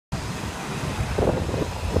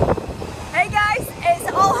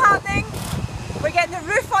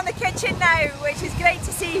kitchen now, which is great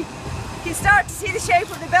to see. You can start to see the shape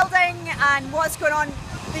of the building and what's going on.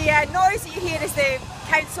 The noise that you hear is the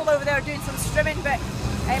council over there doing some strimming, but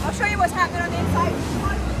I'll show you what's happening on the inside.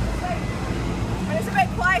 But it's a bit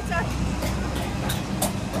quieter.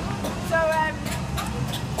 So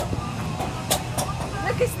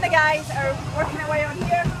Lucas and the guys are working away on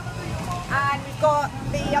here, and we've got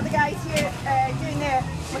the other guys here doing the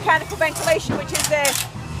mechanical ventilation, which is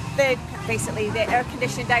basically the air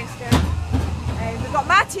conditioning downstairs. We've got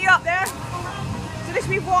Matthew up there. So this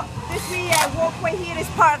wee walkway here is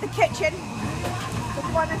part of the kitchen. So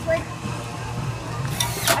come on this way.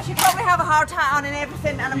 I should probably have a hard hat on and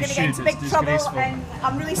everything, and I'm going to get into big trouble, and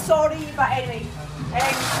I'm really sorry, but anyway. I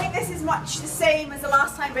think this is much the same as the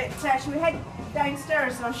last time, but should we head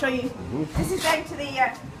downstairs and I'll show you. This is down to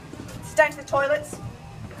the toilets,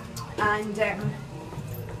 and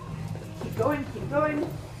keep going.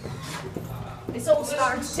 It's all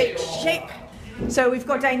starting to take shape. So we've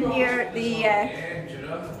got down here the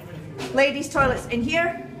ladies' toilets in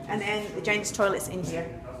here, and then the gents' toilets in here.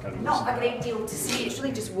 Not a great deal to see, it's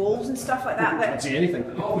really just walls and stuff like that. But can't see anything.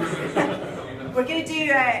 We're going to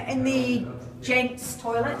do in the gents'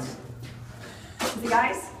 toilet. The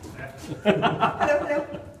guys. Hello.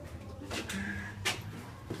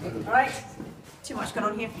 Alright, too much going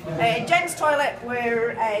on here. Gents' toilet,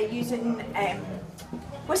 we're using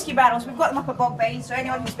whiskey barrels. We've got them up at Bogbain, so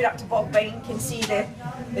anyone who's been up to Bogbain can see the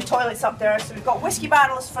toilets up there. So we've got whiskey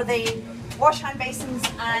barrels for the wash hand basins,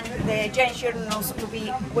 and the gents' urinals will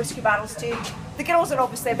be whiskey barrels too. The girls are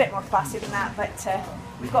obviously a bit more classy than that, but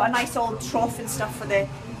we've got a nice old trough and stuff for the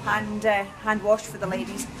hand wash for the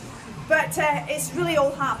ladies. But it's really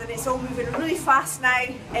all happening, it's all moving really fast now.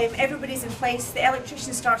 Everybody's in place. The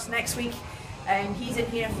electrician starts next week, and he's in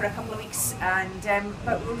here for a couple of weeks, and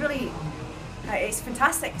but we're really it's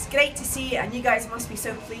fantastic, it's great to see, and you guys must be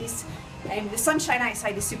so pleased. The sunshine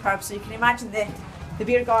outside is superb, so you can imagine the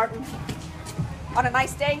beer garden on a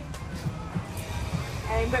nice day.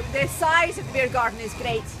 But the size of the beer garden is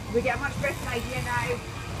great. We get a much better idea now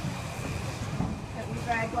that we've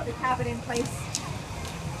got the cabin in place.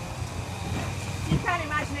 You can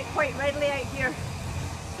imagine it quite readily out here.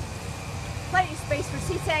 Plenty of space for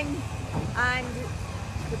seating, and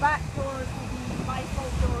the back doors will be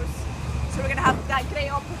bifold doors. So we're going to have that great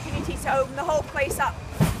opportunity to open the whole place up.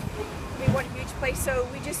 It'll be one huge place, so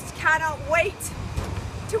we just cannot wait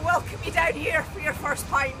to welcome you down here for your first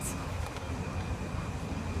pint.